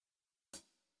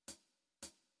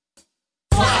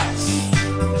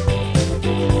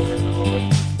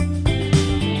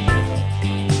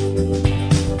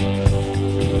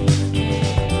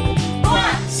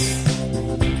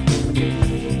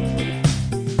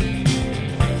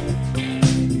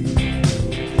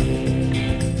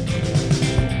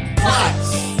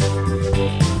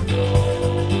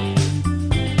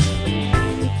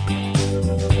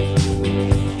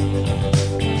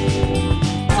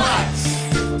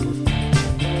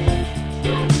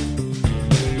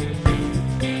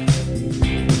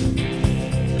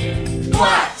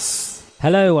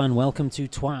Hello and welcome to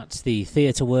TWAT, the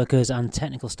Theatre Workers and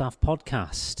Technical Staff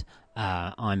podcast.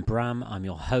 I'm Bram, I'm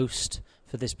your host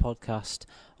for this podcast.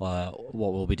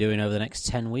 What we'll be doing over the next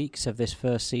 10 weeks of this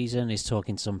first season is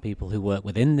talking to some people who work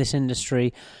within this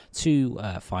industry to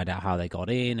find out how they got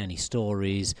in, any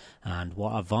stories, and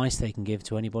what advice they can give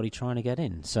to anybody trying to get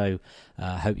in. So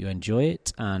I hope you enjoy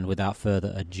it, and without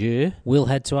further ado, we'll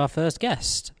head to our first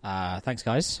guest. Thanks,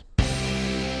 guys.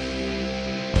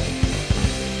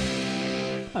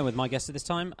 I'm with my guest at this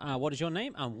time. What is your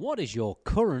name and what is your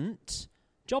current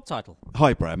job title?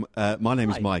 Hi, Bram. My name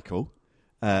is Michael.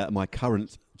 My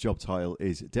current job title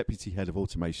is Deputy Head of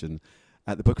Automation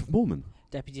at the Book of Mormon.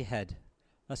 Deputy Head.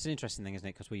 That's an interesting thing, isn't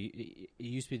it? Because it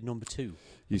used to be number 2.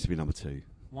 Used to be number 2.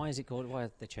 Why is it called? Why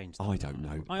have they changed that? I don't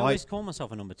know. I always call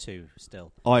myself a number 2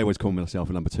 still. I always call myself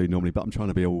a number 2 normally, but I'm trying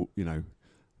to be all,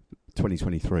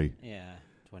 2023. Yeah,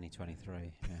 2023.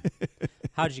 Yeah.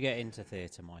 How did you get into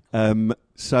theatre, Michael?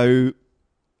 So,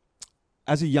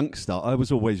 as a youngster, I was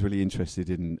always really interested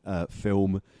in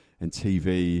film and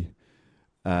TV,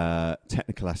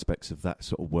 technical aspects of that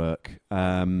sort of work.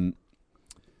 And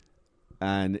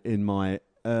in my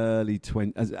early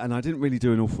 20s, and I didn't really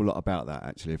do an awful lot about that,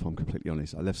 actually, if I'm completely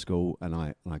honest. I left school and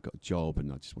I got a job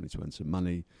and I just wanted to earn some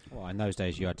money. Well, in those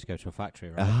days, you had to go to a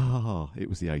factory, right? It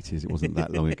was the 80s. It wasn't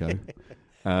that long ago.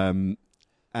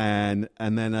 And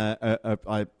then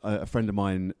a friend of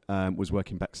mine was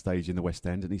working backstage in the West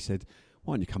End, and he said,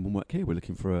 "Why don't you come and work here? We're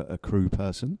looking for a crew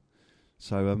person."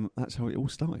 So that's how it all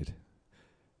started.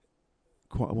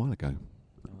 Quite a while ago.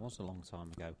 It was a long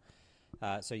time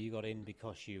ago. So you got in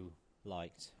because you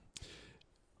liked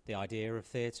the idea of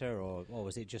theatre, or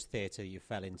was it just theatre you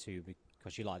fell into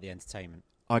because you liked the entertainment?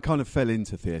 I kind of fell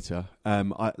into theatre.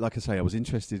 Like I say, I was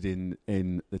interested in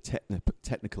the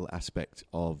technical aspect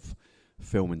of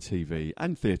film and TV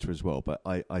and theatre as well, but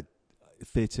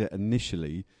theatre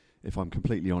initially, if I'm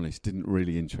completely honest, didn't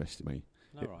really interest me.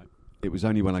 It was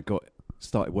only when I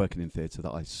started working in theatre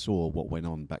that I saw what went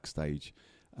on backstage,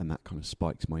 and that kind of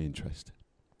spiked my interest.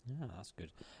 Yeah, that's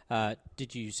good.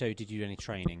 Did you do any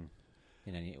training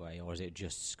in any way, or is it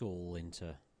just school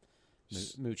into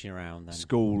mooching around then?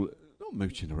 School, not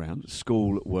mooching around,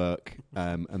 school, work,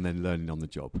 and then learning on the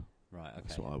job. Right, okay.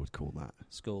 That's what I would call that.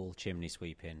 School, chimney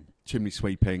sweeping,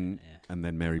 yeah. And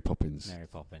then Mary Poppins. Mary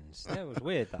Poppins. That was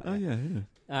weird, that. Oh,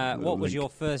 yeah. What was your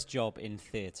first job in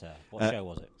theatre? What show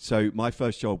was it? So my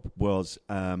first job was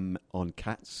on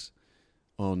Cats,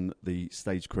 on the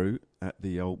stage crew at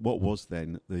the what was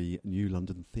then the New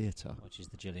London Theatre. Which is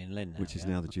the Gillian Lynn now. Which is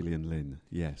now the Gillian Lynn,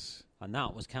 yes. And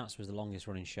Cats was the longest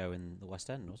running show in the West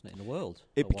End, wasn't it, in the world?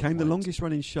 It became the longest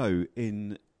running show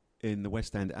in the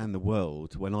West End and the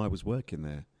world when I was working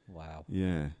there. Wow.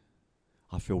 Yeah.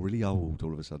 I feel really old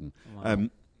all of a sudden. Wow.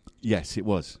 Yes, it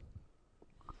was.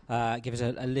 Give us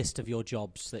a list of your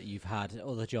jobs that you've had,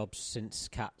 other jobs since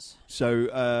Cats.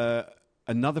 So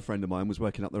another friend of mine was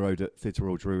working up the road at Theatre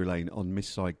Royal Drury Lane on Miss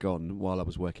Saigon while I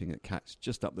was working at Cats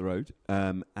just up the road,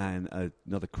 and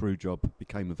another crew job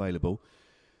became available.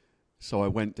 So I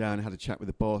went down, had a chat with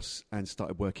the boss and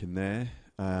started working there.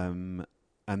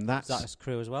 And that's Was that a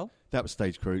crew as well? That was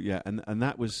stage crew, yeah, and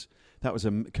that was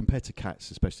compared to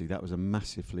Cats especially, that was a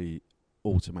massively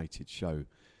automated show,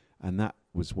 and that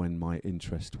was when my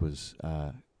interest was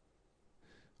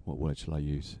what word shall I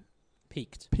use?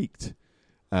 Peaked.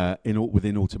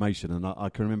 Within automation, and I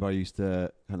can remember I used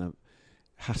to kind of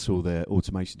hassle the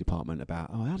automation department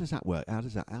about how does that work?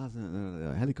 How's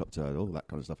a helicopter? All that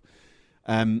kind of stuff,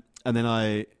 and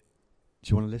then do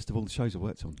you want a list of all the shows I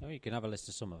worked on? Oh, you can have a list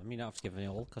of some of them. You don't have to give me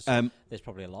all, because there's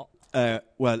probably a lot.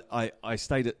 Well, I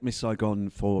stayed at Miss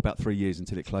Saigon for about 3 years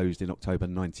until it closed in October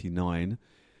 1999.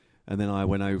 And then I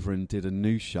went over and did a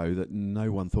new show that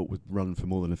no one thought would run for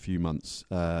more than a few months,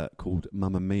 called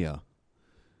Mamma Mia.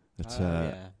 At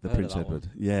the Prince Edward.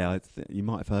 One. Yeah, you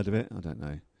might have heard of it. I don't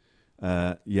know.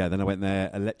 Then I went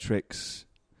there, Electrics.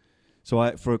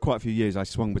 So for quite a few years, I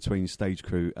swung between stage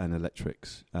crew and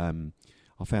Electrics.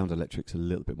 I found Electrics a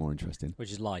little bit more interesting.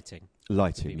 Which is lighting.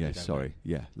 Lighting, yes, sorry.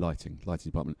 Yeah, lighting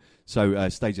department. So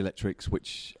stage Electrics,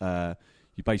 which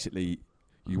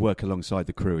you work alongside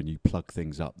the crew and you plug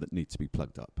things up that need to be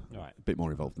plugged up. Right. A bit more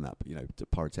involved than that,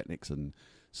 but pyrotechnics and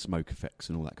smoke effects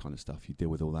and all that kind of stuff. You deal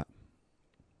with all that.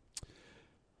 I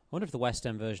wonder if the West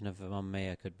End version of Mamma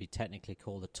Mia could be technically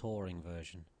called a touring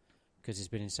version, because it's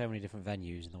been in so many different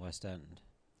venues in the West End.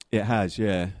 It has,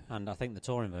 yeah. And I think the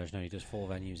touring version only does 4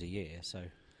 venues a year, so...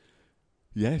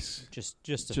 Yes. Just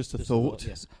a thought.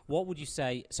 Yes. What would you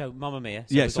say... So, Mamma Mia.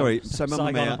 So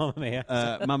Mamma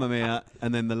Mia. Mamma Mia,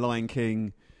 and then The Lion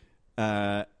King,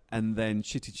 and then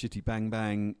Chitty Chitty Bang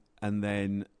Bang, and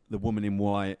then The Woman in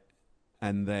White,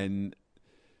 and then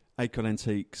Acorn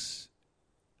Antiques,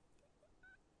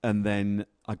 and then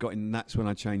I got in. That's when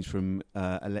I changed from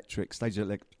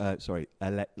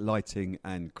lighting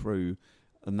and crew,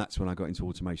 and that's when I got into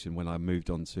automation. When I moved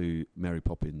on to Mary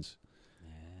Poppins.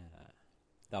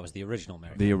 That was the original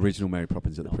Mary. The original Mary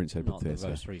Poppins at the Prince Edward Theatre. Not the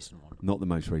most recent one. Not the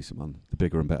most recent one. The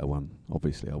bigger and better one.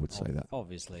 Obviously, I would say that.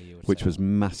 Obviously, you would. Which say was that.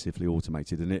 massively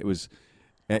automated, and it was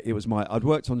my. I'd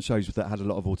worked on shows that had a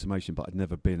lot of automation, but I'd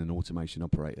never been an automation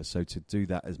operator. So to do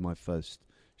that as my first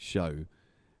show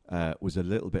was a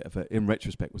little bit of in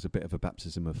retrospect, was a bit of a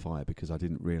baptism of fire, because I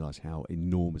didn't realise how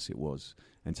enormous it was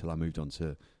until I moved on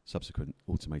to subsequent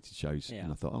automated shows, and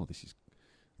I thought, oh, this is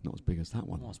not as big as that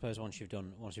one. Well, I suppose once you've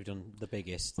done the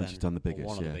biggest, once you've done the biggest,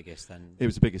 one of the biggest, then it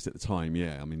was the biggest at the time.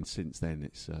 Yeah, I mean, since then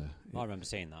it's. I remember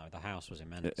seeing that. The house was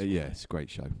immense. Yeah, it's a great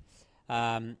show.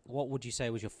 What would you say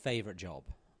was your favourite job,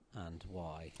 and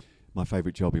why? My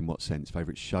favourite job in what sense?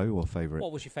 Favourite show or favourite?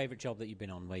 What was your favourite job that you've been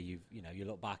on, where you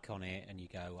look back on it and you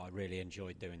go, I really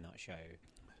enjoyed doing that show?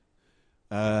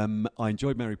 I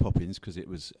enjoyed Mary Poppins because it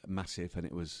was massive and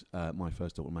it was my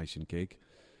first automation gig.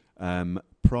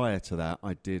 Prior to that,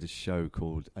 I did a show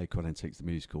called Acorn Antiques the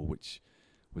Musical, which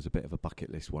was a bit of a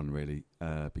bucket list one, really,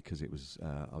 because it was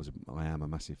I am a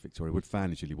massive Victoria Wood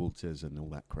fan, Julie Walters and all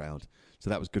that crowd. So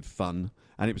that was good fun,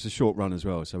 and it was a short run as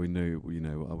well. So we knew,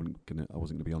 I wasn't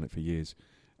gonna be on it for years.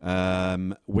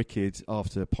 Wicked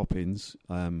after Poppins,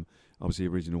 I was the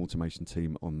original automation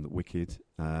team on Wicked,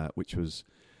 which was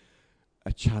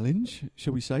a challenge,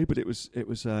 shall we say? But it was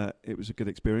a good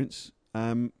experience.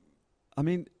 I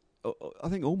mean, I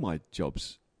think all my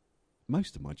jobs.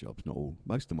 Most of my jobs, not all,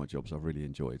 most of my jobs I've really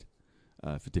enjoyed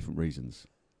for different reasons.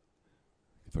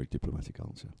 Very diplomatic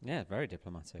answer. Yeah, very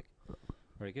diplomatic.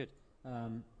 Very good.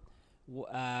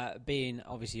 Being,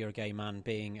 obviously you're a gay man,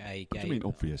 being a gay... What do you mean,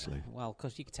 obviously? Well,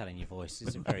 because you can tell in your voice,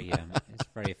 it's very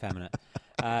effeminate.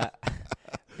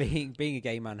 Being a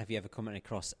gay man, have you ever come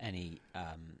across any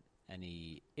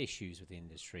issues with the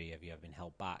industry? Have you ever been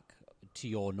held back, to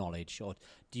your knowledge? Or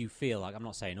do you feel like, I'm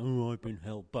not saying, I've been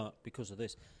held back because of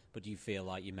this, but do you feel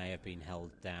like you may have been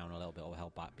held down a little bit or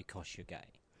held back because you're gay?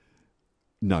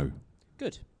 No.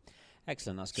 Good.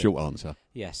 Excellent. That's good. Short answer.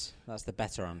 Yes, that's the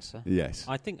better answer. Yes.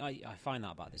 I think I find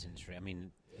that about this industry. I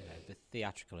mean, the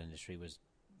theatrical industry was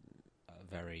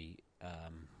very...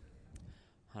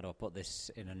 how do I put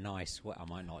this in a nice way? I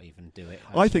might not even do it.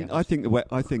 I think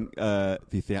the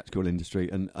theatrical industry,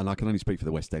 and I can only speak for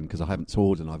the West End because I haven't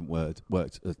toured and I haven't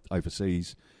worked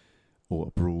overseas or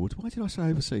abroad. Why did I say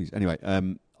overseas? Anyway,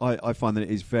 I find that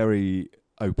it is very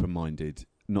open-minded,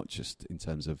 not just in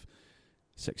terms of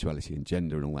sexuality and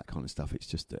gender and all that kind of stuff. It's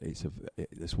just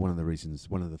it's one of the reasons,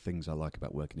 one of the things I like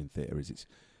about working in theatre is it's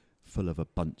full of a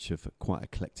bunch of quite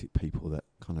eclectic people that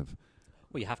kind of.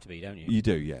 Well, you have to be, don't you? You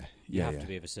do, yeah. You have to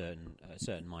be of a certain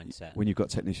mindset. When you've got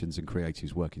technicians and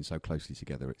creatives working so closely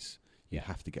together, you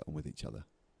have to get on with each other.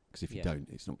 Because if you don't,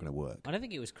 it's not going to work. I don't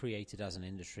think it was created as an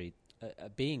industry,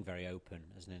 being very open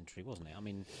as an industry, wasn't it? I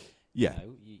mean, yeah.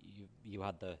 You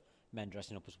had the men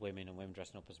dressing up as women and women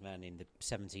dressing up as men in the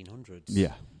 1700s.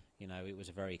 Yeah. It was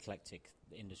a very eclectic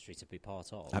industry to be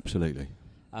part of. Absolutely.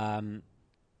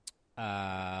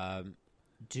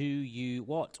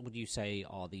 What would you say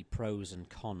are the pros and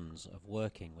cons of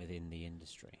working within the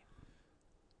industry?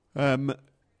 I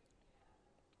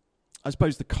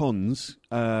suppose the cons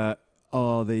are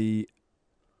the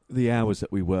hours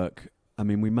that we work. I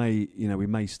mean, we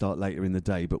may start later in the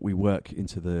day, but we work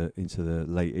into the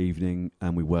late evening,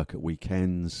 and we work at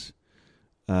weekends,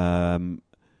 and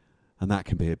that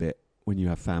can be a bit, when you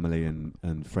have family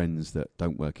and friends that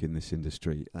don't work in this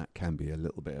industry, that can be a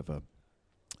little bit of a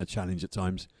challenge at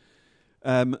times.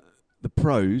 The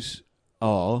pros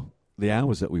are the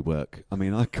hours that we work. I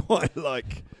mean, I quite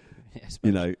like,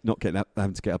 not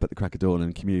having to get up at the crack of dawn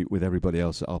and commute with everybody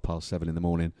else at 7:30 in the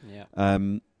morning. Yeah.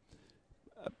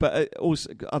 But also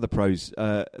other pros,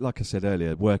 like I said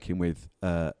earlier, working with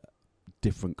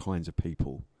different kinds of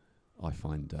people, I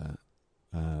find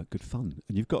good fun,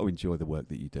 and you've got to enjoy the work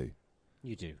that you do.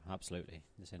 You do, absolutely.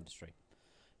 This industry,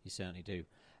 you certainly do.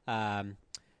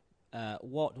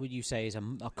 What would you say is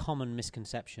a common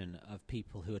misconception of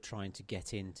people who are trying to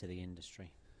get into the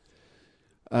industry?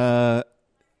 That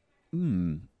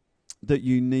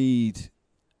you need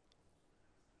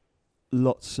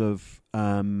lots of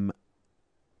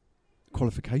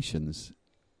qualifications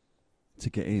to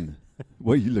get in.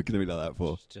 What are you looking at me like that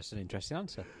for? It's just an interesting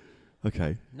answer.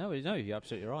 Okay. No, you're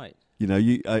absolutely right.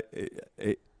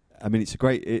 I mean, it's a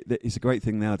great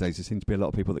thing nowadays. There seems to be a lot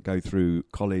of people that go through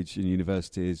college and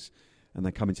universities, and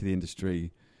they come into the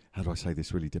industry. How do I say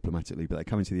this really diplomatically? But they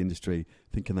come into the industry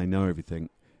thinking they know everything,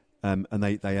 and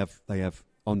they have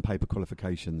on paper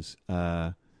qualifications,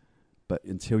 but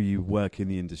until you work in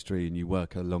the industry and you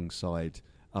work alongside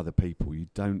other people, you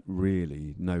don't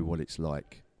really know what it's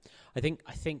like. I think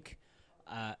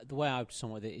the way I would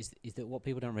sum it is that what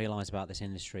people don't realise about this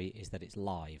industry is that it's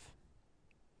live.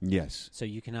 Yes. So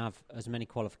you can have as many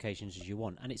qualifications as you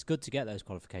want, and it's good to get those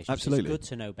qualifications. Absolutely. It's good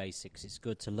to know basics. It's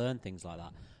good to learn things like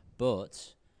that.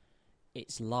 But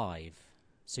it's live,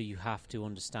 so you have to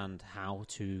understand how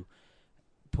to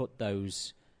put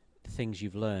those things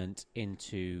you've learned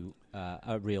into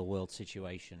a real-world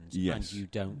situations, Yes. and you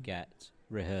don't get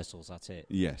rehearsals at it.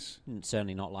 Yes.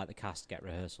 Certainly not like the cast get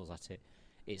rehearsals at it.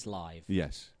 It's live.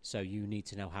 Yes. So you need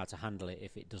to know how to handle it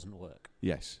if it doesn't work.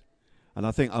 Yes. And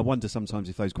I wonder sometimes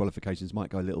if those qualifications might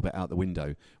go a little bit out the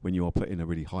window when you are put in a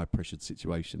really high-pressured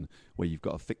situation where you've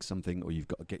got to fix something or you've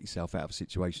got to get yourself out of a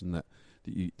situation that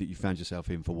you found yourself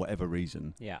in for whatever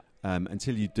reason. Yeah.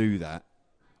 Until you do that,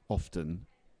 often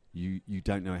you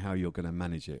don't know how you're going to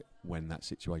manage it when that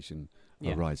situation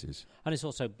arises. And it's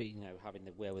also having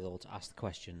the wherewithal to ask the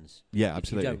questions. Yeah,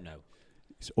 absolutely. If you don't know.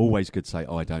 It's always good to say,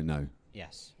 I don't know.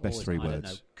 Yes. Best Always, 3 I don't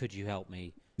words. know. Could you help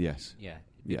me? Yes. Yeah.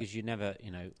 Yeah. Because you never,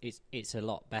 it's a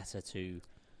lot better to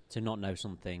not know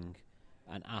something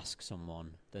and ask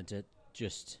someone than to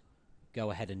just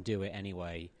go ahead and do it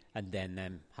anyway and then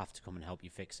them have to come and help you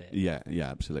fix it. Yeah,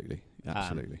 absolutely.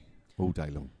 Absolutely. All day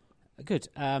long. Good.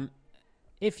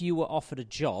 If you were offered a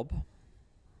job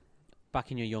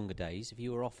back in your younger days, if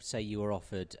you were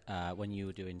offered, when you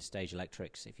were doing stage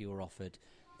electrics, if you were offered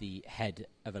the head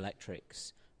of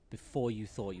electrics before you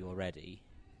thought you were ready,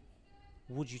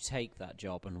 would you take that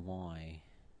job and why?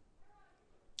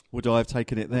 Would I have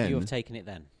taken it then? Would you have taken it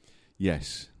then?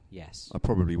 Yes. Yes. I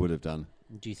probably would have done.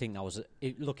 Do you think that was,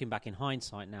 looking back in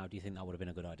hindsight now, do you think that would have been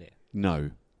a good idea?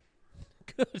 No.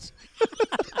 Good.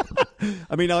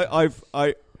 I mean, I've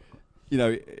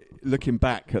looking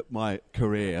back at my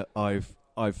career, I've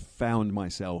found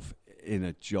myself in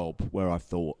a job where I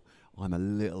thought I'm a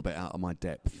little bit out of my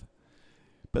depth.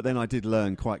 But then I did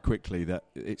learn quite quickly that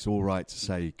it's all right to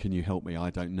say, can you help me?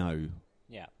 I don't know.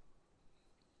 Yeah.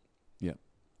 Yeah.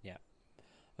 Yeah.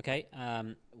 Okay.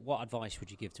 What advice would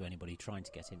you give to anybody trying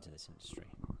to get into this industry?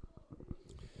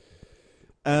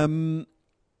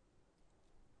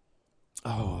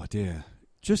 Oh dear.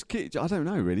 Just keep. I don't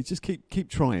know really. Just keep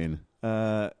trying.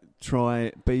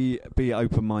 Be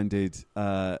open-minded.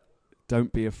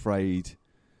 Don't be afraid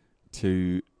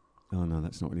to. Oh no,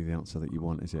 that's not really the answer that you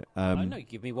want, is it? I know.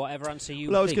 Give me whatever answer you.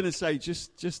 Well, I was going to say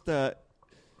just. Well,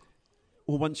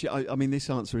 once you, I mean, this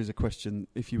answer is a question.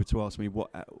 If you were to ask me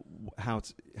how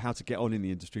to get on in the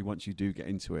industry once you do get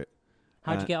into it.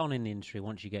 How do you get on in the industry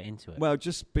once you get into it? Well,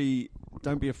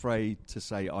 don't be afraid to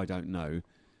say I don't know.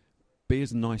 Be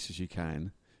as nice as you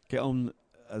can. Get on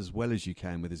as well as you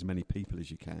can with as many people as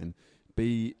you can.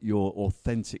 Be your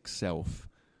authentic self,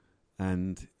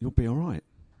 and you'll be all right.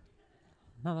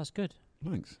 No, that's good.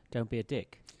 Thanks. Don't be a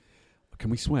dick. Can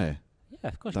we swear? Yeah,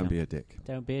 of course. Don't be a dick.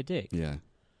 Don't be a dick. Yeah.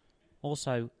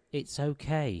 Also, it's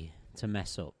okay to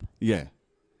mess up. Yeah.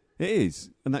 It is,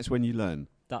 and that's when you learn.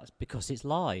 That's because it's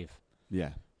live.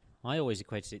 Yeah. I always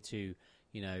equated it to,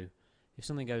 if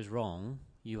something goes wrong,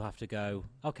 you have to go,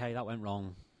 okay, that went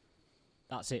wrong.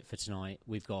 That's it for tonight.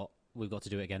 We've got to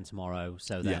do it again tomorrow.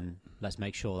 So then let's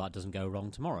make sure that doesn't go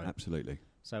wrong tomorrow. Absolutely.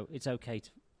 So it's okay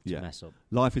to mess up.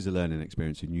 Life is a learning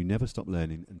experience, and you never stop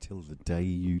learning until the day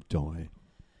you die.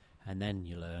 And then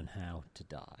you learn how to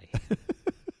die.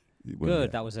 Well,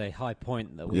 Good. That was a high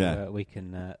point that we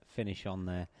can finish on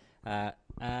there.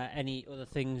 Any other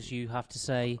things you have to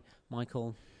say,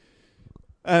 Michael?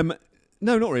 No,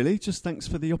 not really. Just thanks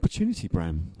for the opportunity,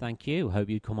 Bram. Thank you. Hope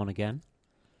you'd come on again.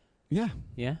 Yeah.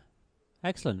 Yeah.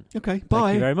 Excellent. Okay. Bye.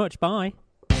 Thank you very much. Bye.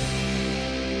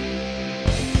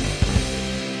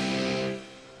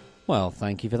 Well,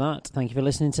 thank you for that. Thank you for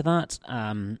listening to that.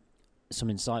 Some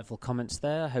insightful comments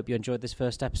there. I hope you enjoyed this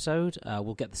first episode.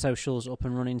 We'll get the socials up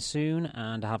and running soon,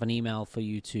 and I have an email for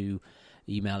you to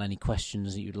email any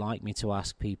questions that you'd like me to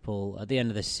ask people. At the end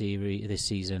of this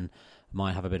season, I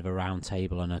might have a bit of a round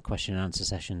table and a question and answer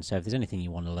session. So if there's anything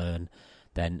you want to learn,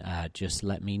 then just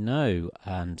let me know,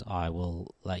 and I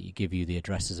will give you the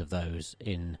addresses of those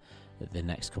in the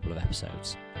next couple of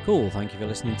episodes. Cool. Thank you for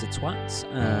listening to Twats,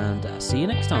 and see you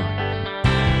next time.